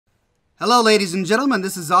Hello ladies and gentlemen,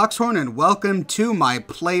 this is Oxhorn and welcome to my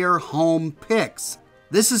Player Home Picks.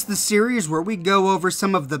 This is the series where we go over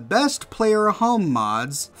some of the best player home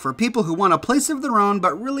mods for people who want a place of their own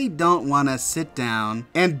but really don't want to sit down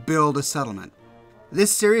and build a settlement.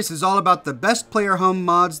 This series is all about the best player home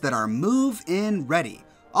mods that are move-in ready,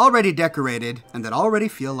 already decorated, and that already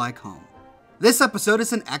feel like home. This episode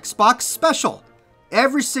is an Xbox special.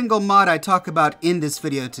 Every single mod I talk about in this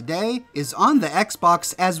video today is on the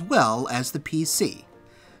Xbox as well as the PC.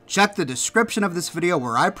 Check the description of this video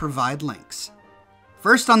where I provide links.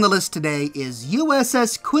 First on the list today is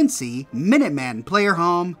USS Quincy Minuteman Player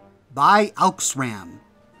Home by Oxhorn.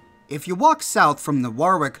 If you walk south from the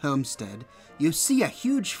Warwick homestead, you see a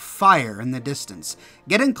huge fire in the distance.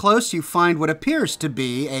 Getting close, you find what appears to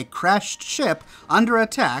be a crashed ship under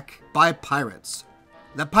attack by pirates.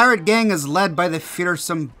 The pirate gang is led by the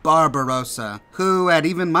fearsome Barbarossa, who, at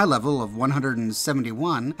even my level of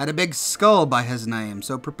 171, had a big skull by his name,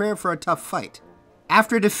 so prepare for a tough fight.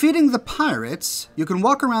 After defeating the pirates, you can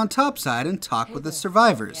walk around topside and talk with the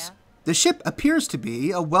survivors. The ship appears to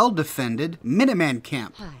be a well-defended Minuteman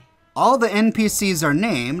camp. All the NPCs are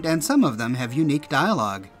named, and some of them have unique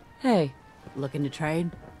dialogue. Hey, looking to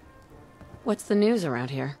trade? What's the news around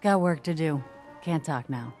here? Got work to do. Can't talk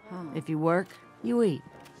now. If you work, you eat.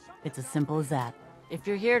 It's as simple as that. If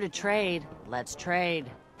you're here to trade, let's trade.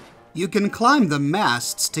 You can climb the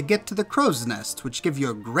masts to get to the crow's nest, which give you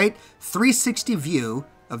a great 360 view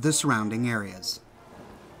of the surrounding areas.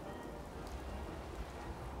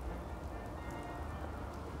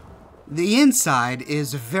 The inside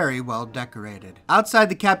is very well decorated. Outside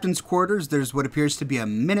the captain's quarters, there's what appears to be a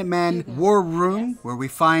Minuteman war room where we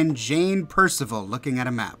find Jane Percival looking at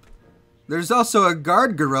a map. There's also a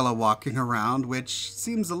guard gorilla walking around, which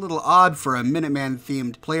seems a little odd for a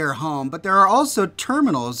Minuteman-themed player home, but there are also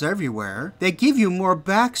terminals everywhere that give you more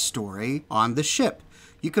backstory on the ship.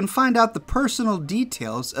 You can find out the personal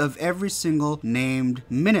details of every single named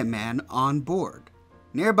Minuteman on board.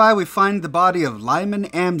 Nearby we find the body of Lyman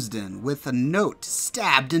Amsden with a note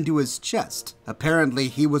stabbed into his chest. Apparently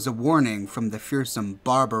he was a warning from the fearsome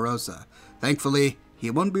Barbarossa. Thankfully, he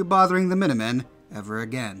won't be bothering the Minutemen ever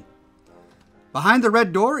again. Behind the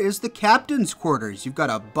red door is the captain's quarters. You've got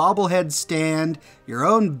a bobblehead stand, your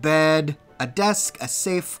own bed, a desk, a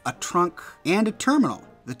safe, a trunk, and a terminal.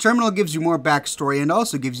 The terminal gives you more backstory and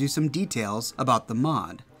also gives you some details about the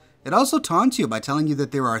mod. It also taunts you by telling you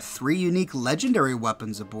that there are 3 unique legendary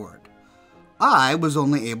weapons aboard. I was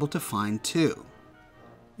only able to find 2.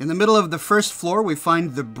 In the middle of the first floor, we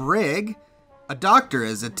find the brig. A doctor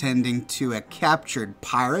is attending to a captured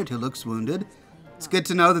pirate who looks wounded. It's good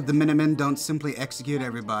to know that the Minutemen don't simply execute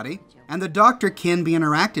everybody, and the doctor can be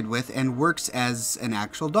interacted with and works as an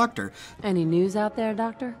actual doctor. Any news out there,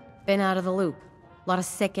 Doctor? Been out of the loop. A lot of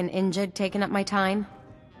sick and injured taking up my time.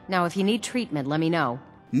 Now, if you need treatment, let me know.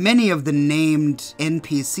 Many of the named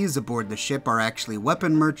NPCs aboard the ship are actually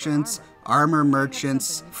weapon merchants, armor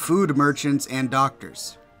merchants, food merchants, and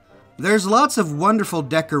doctors. There's lots of wonderful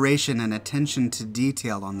decoration and attention to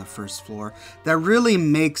detail on the first floor that really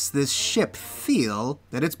makes this ship feel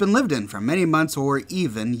that it's been lived in for many months or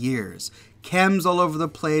even years. Chems all over the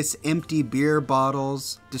place, empty beer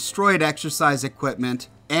bottles, destroyed exercise equipment,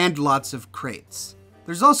 and lots of crates.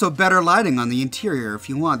 There's also better lighting on the interior if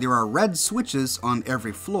you want. There are red switches on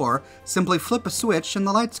every floor. Simply flip a switch and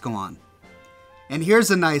the lights go on. And here's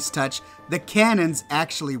a nice touch. The cannons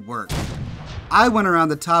actually work. I went around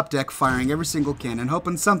the top deck firing every single cannon,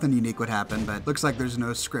 hoping something unique would happen, but looks like there's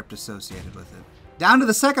no script associated with it. Down to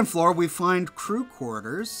the second floor, we find crew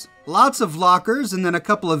quarters, lots of lockers, and then a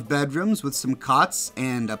couple of bedrooms with some cots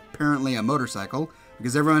and apparently a motorcycle,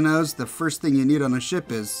 because everyone knows the first thing you need on a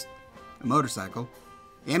ship is a motorcycle.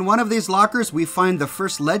 In one of these lockers, we find the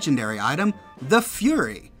first legendary item, the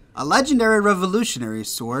Fury, a legendary revolutionary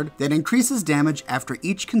sword that increases damage after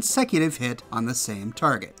each consecutive hit on the same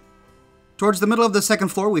target. Towards the middle of the second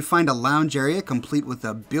floor, we find a lounge area complete with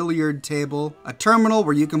a billiard table, a terminal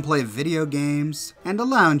where you can play video games, and a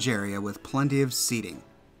lounge area with plenty of seating.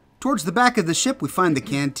 Towards the back of the ship, we find the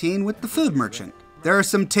canteen with the food merchant. There are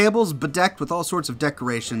some tables bedecked with all sorts of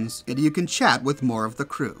decorations, and you can chat with more of the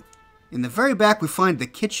crew. In the very back, we find the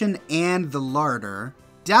kitchen and the larder.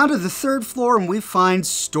 Down to the third floor, and we find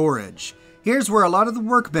storage. Here's where a lot of the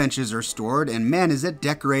workbenches are stored, and man, is it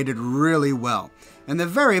decorated really well. In the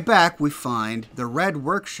very back, we find the Red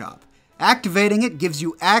Workshop. Activating it gives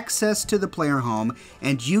you access to the player home,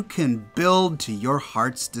 and you can build to your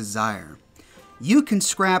heart's desire. You can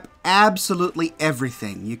scrap absolutely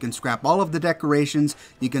everything. You can scrap all of the decorations,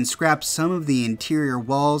 you can scrap some of the interior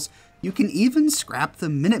walls, you can even scrap the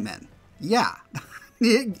Minutemen. Yeah,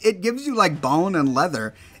 It gives you like bone and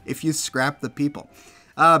leather if you scrap the people.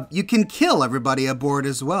 You can kill everybody aboard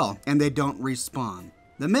as well, and they don't respawn.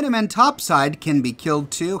 The Minutemen topside can be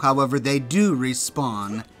killed too, however they do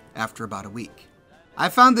respawn after about a week. I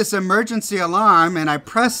found this emergency alarm and I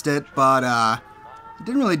pressed it, but it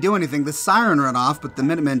didn't really do anything. The siren went off, but the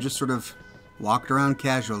Minutemen just sort of walked around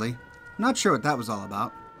casually. Not sure what that was all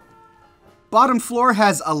about. Bottom floor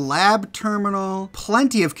has a lab terminal,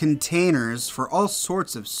 plenty of containers for all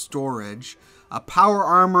sorts of storage, a power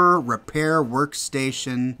armor, repair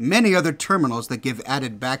workstation, many other terminals that give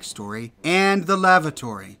added backstory, and the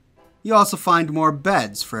lavatory. You also find more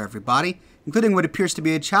beds for everybody, including what appears to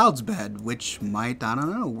be a child's bed, which might, I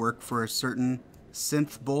don't know, work for a certain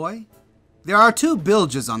synth boy. There are 2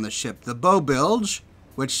 bilges on the ship, the bow bilge,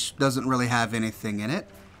 which doesn't really have anything in it,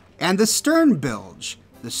 and the stern bilge.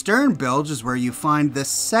 The stern bilge is where you find the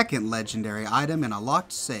second legendary item in a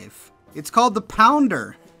locked safe. It's called the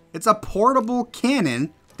Pounder. It's a portable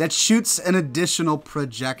cannon that shoots an additional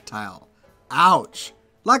projectile. Ouch.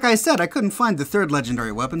 Like I said, I couldn't find the 3rd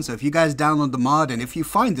legendary weapon, so if you guys download the mod and if you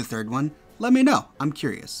find the 3rd one, let me know. I'm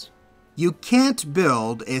curious. You can't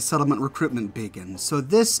build a settlement recruitment beacon, so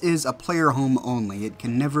this is a player home only. It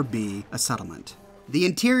can never be a settlement. The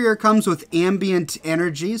interior comes with ambient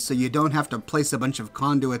energy, so you don't have to place a bunch of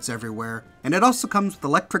conduits everywhere. And it also comes with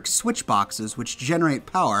electric switch boxes, which generate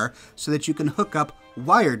power so that you can hook up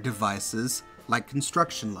wired devices like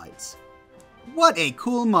construction lights. What a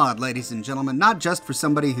cool mod, ladies and gentlemen. Not just for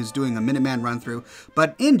somebody who's doing a Minuteman run-through,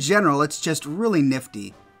 but in general, it's just really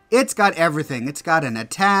nifty. It's got everything. It's got an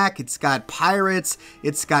attack, it's got pirates,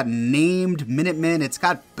 it's got named Minutemen, it's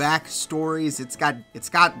got backstories, it's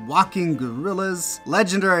got walking gorillas,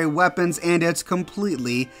 legendary weapons, and it's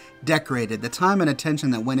completely decorated. The time and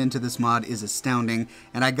attention that went into this mod is astounding,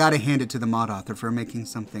 and I gotta hand it to the mod author for making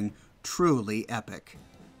something truly epic.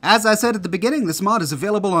 As I said at the beginning, this mod is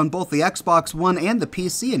available on both the Xbox One and the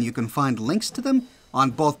PC, and you can find links to them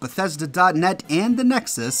on both Bethesda.net and the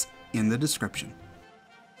Nexus in the description.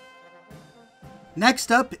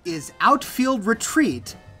 Next up is Outfield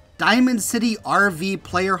Retreat, Diamond City RV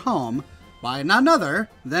player home by none other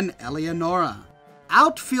than Eleonora.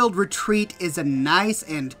 Outfield Retreat is a nice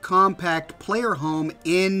and compact player home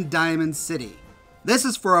in Diamond City. This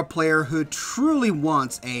is for a player who truly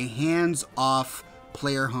wants a hands-off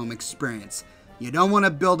player home experience. You don't want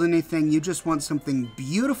to build anything, you just want something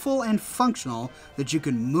beautiful and functional that you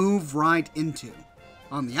can move right into.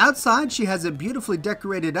 On the outside, she has it beautifully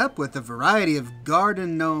decorated up with a variety of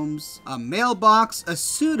garden gnomes, a mailbox, a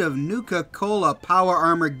suit of Nuka-Cola power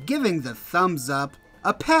armor giving the thumbs up,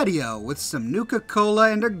 a patio with some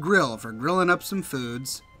Nuka-Cola and a grill for grilling up some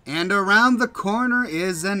foods. And around the corner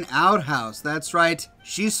is an outhouse. That's right,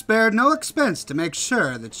 she spared no expense to make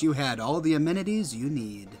sure that you had all the amenities you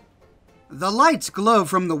need. The lights glow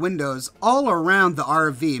from the windows all around the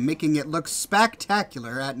RV, making it look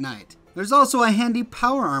spectacular at night. There's also a handy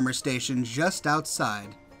power armor station just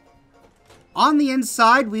outside. On the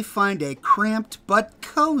inside, we find a cramped but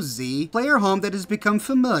cozy player home that has become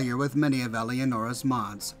familiar with many of Eleonora's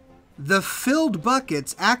mods. The filled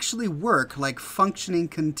buckets actually work like functioning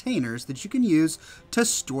containers that you can use to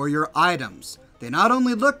store your items. They not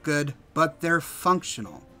only look good, but they're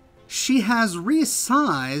functional. She has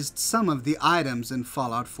resized some of the items in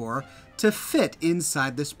Fallout 4 to fit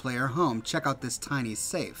inside this player home. Check out this tiny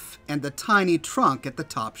safe and the tiny trunk at the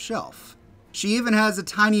top shelf. She even has a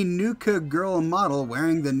tiny Nuka Girl model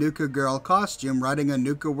wearing the Nuka Girl costume riding a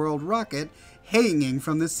Nuka World rocket hanging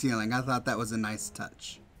from the ceiling. I thought that was a nice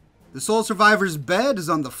touch. The Soul Survivor's bed is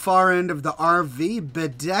on the far end of the RV,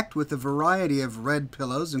 bedecked with a variety of red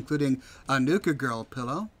pillows, including a Nuka Girl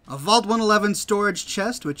pillow, a Vault 111 storage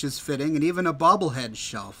chest, which is fitting, and even a bobblehead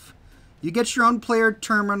shelf. You get your own player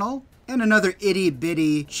terminal, and another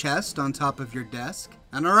itty-bitty chest on top of your desk.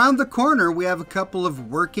 And around the corner, we have a couple of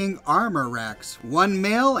working armor racks, one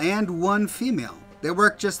male and one female. They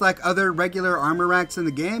work just like other regular armor racks in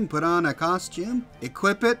the game. Put on a costume,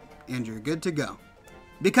 equip it, and you're good to go.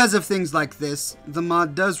 Because of things like this, the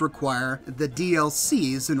mod does require the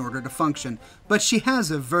DLCs in order to function, but she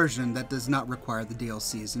has a version that does not require the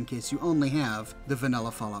DLCs in case you only have the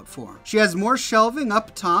vanilla Fallout 4. She has more shelving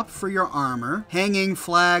up top for your armor, hanging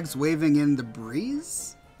flags waving in the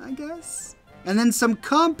breeze, I guess? And then some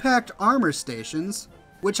compact armor stations,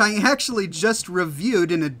 which I actually just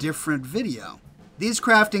reviewed in a different video. These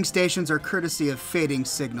crafting stations are courtesy of Fading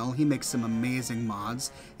Signal. He makes some amazing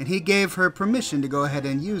mods, and he gave her permission to go ahead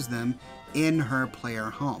and use them in her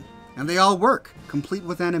player home. And they all work, complete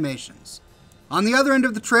with animations. On the other end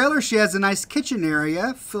of the trailer, she has a nice kitchen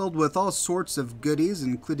area filled with all sorts of goodies,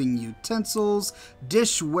 including utensils,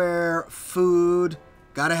 dishware, food,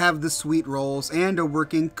 gotta have the sweet rolls, and a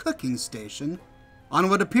working cooking station on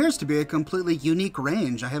what appears to be a completely unique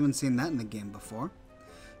range. I haven't seen that in the game before.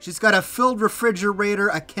 She's got a filled refrigerator,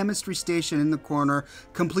 a chemistry station in the corner,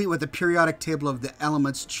 complete with a periodic table of the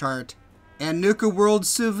elements chart, and Nuka World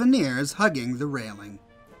souvenirs hugging the railing.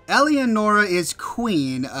 Eleonora is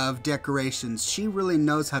queen of decorations. She really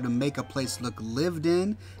knows how to make a place look lived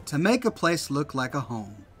in, to make a place look like a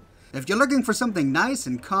home. If you're looking for something nice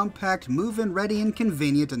and compact, move-in ready and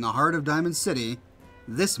convenient in the heart of Diamond City,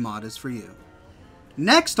 this mod is for you.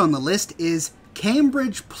 Next on the list is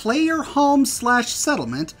Cambridge Player Home /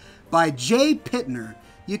 Settlement by Jay Pittner.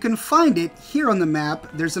 You can find it here on the map.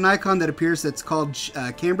 There's an icon that appears that's called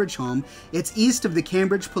Cambridge Home. It's east of the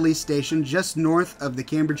Cambridge Police Station, just north of the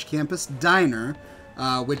Cambridge Campus Diner,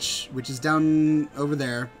 which is down over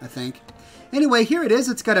there, I think. Anyway, here it is.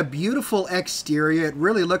 It's got a beautiful exterior. It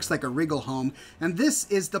really looks like a regal home. And this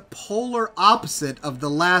is the polar opposite of the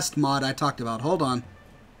last mod I talked about. Hold on.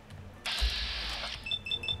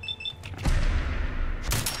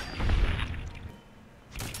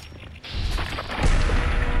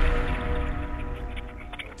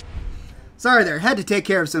 Sorry there, had to take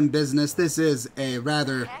care of some business. This is a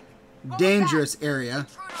rather dangerous area.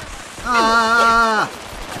 Ah!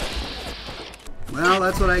 Well,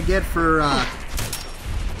 that's what I get for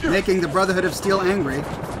making the Brotherhood of Steel angry.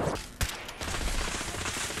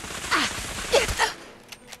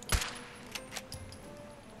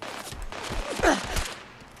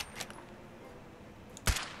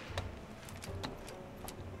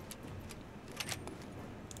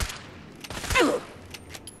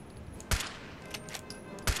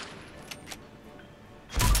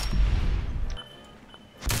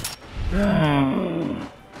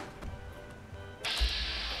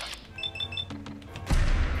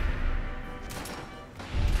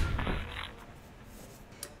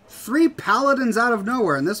 Three paladins out of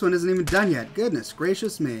nowhere, and this one isn't even done yet. Goodness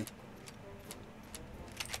gracious me.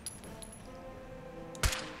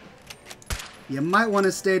 You might want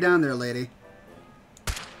to stay down there, lady.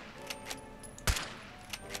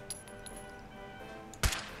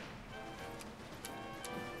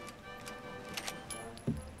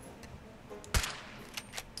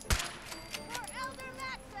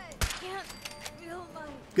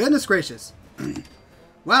 Goodness gracious.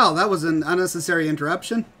 Wow, that was an unnecessary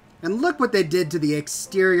interruption. And look what they did to the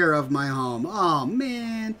exterior of my home. Oh,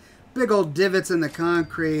 man. Big old divots in the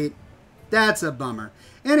concrete. That's a bummer.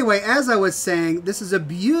 Anyway, as I was saying, this is a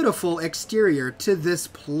beautiful exterior to this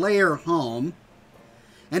player home.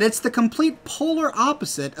 And it's the complete polar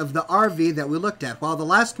opposite of the RV that we looked at. While the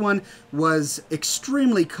last one was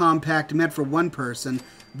extremely compact, meant for one person,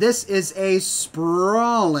 this is a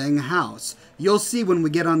sprawling house. You'll see when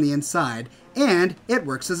we get on the inside, and it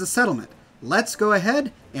works as a settlement. Let's go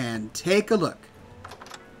ahead and take a look.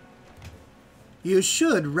 You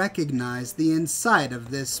should recognize the inside of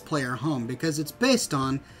this player home because it's based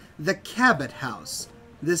on the Cabot house.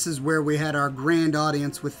 This is where we had our grand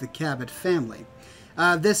audience with the Cabot family.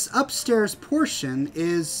 This upstairs portion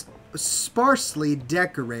is sparsely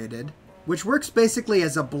decorated, which works basically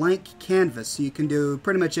as a blank canvas, so you can do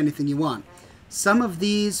pretty much anything you want. Some of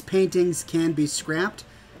these paintings can be scrapped,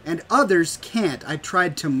 and others can't. I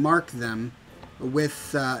tried to mark them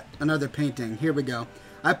with another painting. Here we go.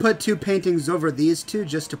 I put two paintings over these two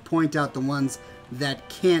just to point out the ones that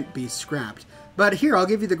can't be scrapped. But here, I'll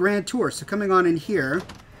give you the grand tour. So coming on in here,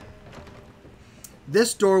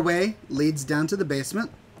 this doorway leads down to the basement,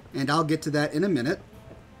 and I'll get to that in a minute.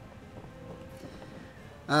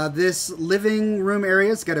 This living room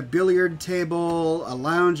area's got a billiard table, a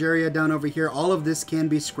lounge area down over here. All of this can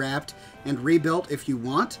be scrapped and rebuilt if you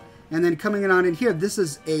want. And then coming on in here, this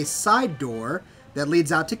is a side door that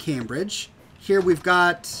leads out to Cambridge. Here we've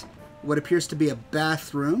got what appears to be a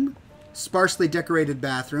bathroom, sparsely decorated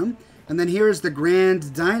bathroom. And then here's the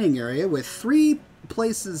grand dining area with 3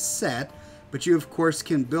 places set, but you of course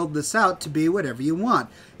can build this out to be whatever you want.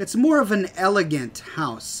 It's more of an elegant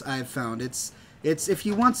house, I've found. It's if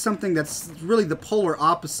you want something that's really the polar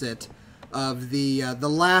opposite of the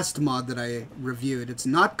last mod that I reviewed. It's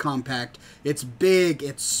not compact, it's big,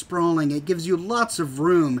 it's sprawling, it gives you lots of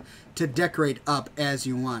room to decorate up as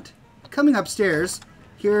you want. Coming upstairs,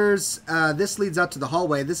 here's, this leads out to the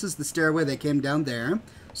hallway. This is the stairway that came down there.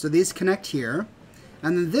 So these connect here.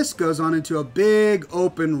 And then this goes on into a big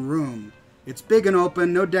open room. It's big and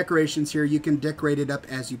open, no decorations here. You can decorate it up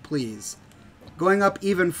as you please. Going up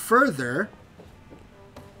even further,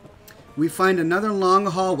 we find another long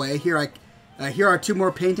hallway. Here, Here are 2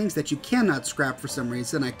 more paintings that you cannot scrap for some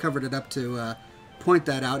reason. I covered it up to point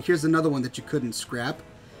that out. Here's another one that you couldn't scrap.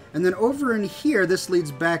 And then over in here, this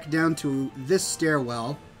leads back down to this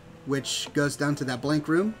stairwell, which goes down to that blank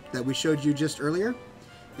room that we showed you just earlier.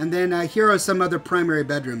 And then here are some other primary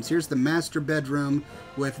bedrooms. Here's the master bedroom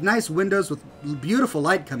with nice windows with beautiful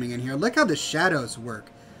light coming in here. Look how the shadows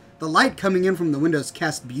work. The light coming in from the windows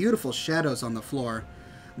casts beautiful shadows on the floor.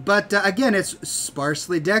 But again, it's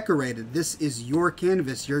sparsely decorated. This is your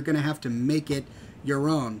canvas. You're going to have to make it your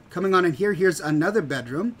own. Coming on in here, here's another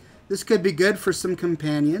bedroom. This could be good for some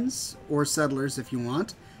companions or settlers if you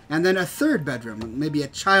want. And then a third bedroom, maybe a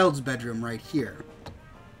child's bedroom right here.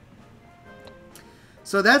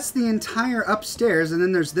 So that's the entire upstairs, and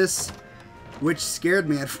then there's this, which scared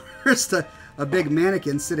me at first, a big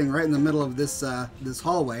mannequin sitting right in the middle of this this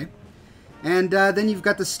hallway. And then you've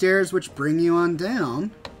got the stairs which bring you on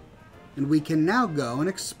down, and we can now go and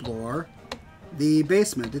explore the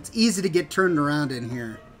basement. It's easy to get turned around in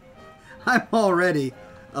here. I'm already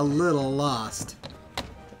a little lost.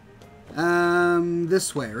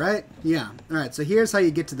 This way, right? Yeah. Alright, so here's how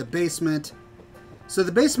you get to the basement. So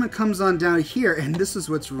the basement comes on down here, and this is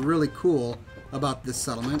what's really cool about this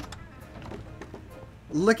settlement.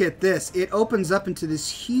 Look at this. It opens up into this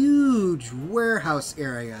huge warehouse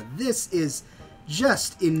area. This is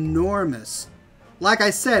just enormous. Like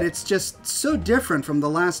I said, it's just so different from the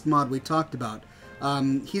last mod we talked about.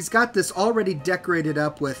 He's got this already decorated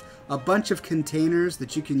up with a bunch of containers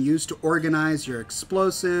that you can use to organize your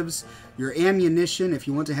explosives, your ammunition, if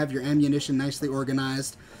you want to have your ammunition nicely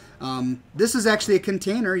organized. This is actually a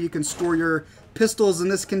container. You can store your pistols in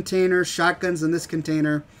this container, shotguns in this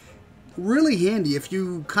container. Really handy if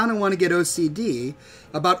you kind of want to get OCD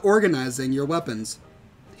about organizing your weapons.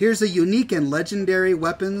 Here's a unique and legendary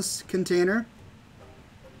weapons container.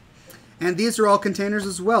 And these are all containers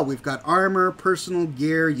as well. We've got armor, personal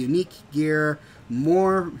gear, unique gear,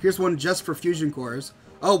 more. Here's one just for fusion cores.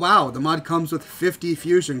 Oh wow, the mod comes with 50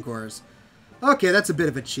 fusion cores. Okay, that's a bit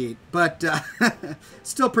of a cheat, but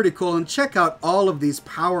still pretty cool. And check out all of these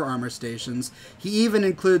power armor stations. He even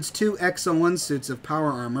includes 2 X01 suits of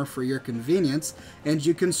power armor for your convenience, and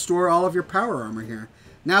you can store all of your power armor here.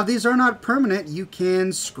 Now, these are not permanent. You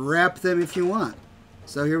can scrap them if you want.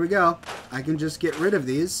 So here we go. I can just get rid of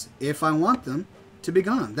these if I want them to be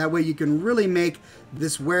gone. That way you can really make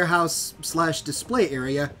this warehouse / display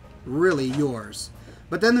area really yours.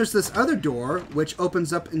 But then there's this other door which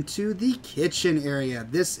opens up into the kitchen area.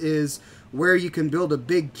 This is where you can build a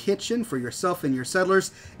big kitchen for yourself and your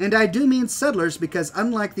settlers. And I do mean settlers because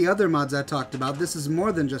unlike the other mods I talked about, this is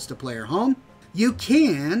more than just a player home. You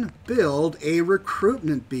can build a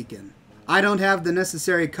recruitment beacon. I don't have the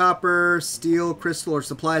necessary copper, steel, crystal, or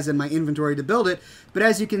supplies in my inventory to build it, but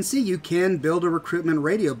as you can see, you can build a recruitment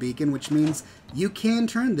radio beacon, which means you can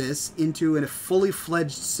turn this into a fully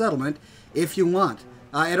fledged settlement if you want.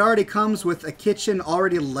 It already comes with a kitchen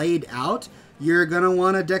already laid out. You're going to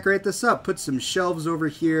want to decorate this up. Put some shelves over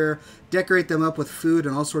here, decorate them up with food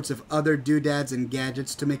and all sorts of other doodads and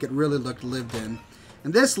gadgets to make it really look lived in.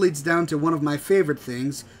 And this leads down to one of my favorite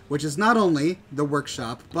things, which is not only the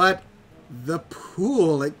workshop, but the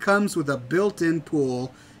pool. It comes with a built-in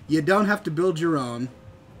pool. You don't have to build your own.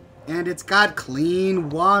 And it's got clean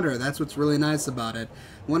water. That's what's really nice about it.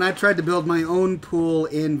 When I tried to build my own pool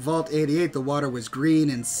in Vault 88, the water was green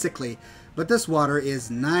and sickly. But this water is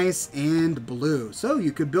nice and blue. So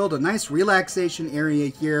you could build a nice relaxation area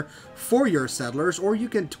here for your settlers, or you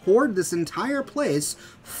can hoard this entire place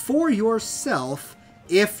for yourself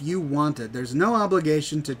if you wanted. There's no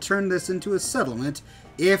obligation to turn this into a settlement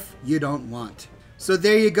if you don't want. So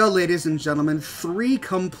there you go, ladies and gentlemen, 3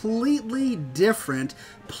 completely different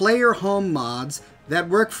player home mods that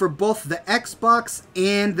work for both the Xbox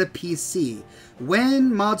and the PC.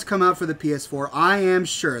 When mods come out for the PS4, I am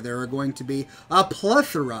sure there are going to be a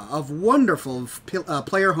plethora of wonderful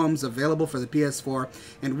player homes available for the PS4,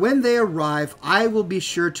 and when they arrive, I will be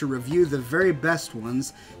sure to review the very best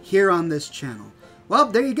ones here on this channel. Well,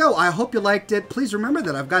 there you go. I hope you liked it. Please remember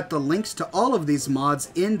that I've got the links to all of these mods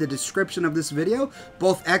in the description of this video,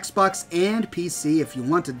 both Xbox and PC, if you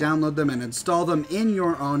want to download them and install them in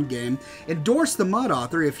your own game. Endorse the mod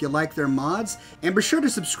author if you like their mods, and be sure to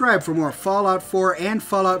subscribe for more Fallout 4 and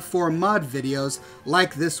Fallout 4 mod videos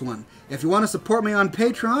like this one. If you want to support me on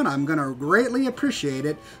Patreon, I'm going to greatly appreciate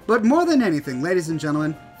it. But more than anything, ladies and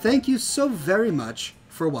gentlemen, thank you so very much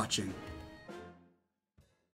for watching.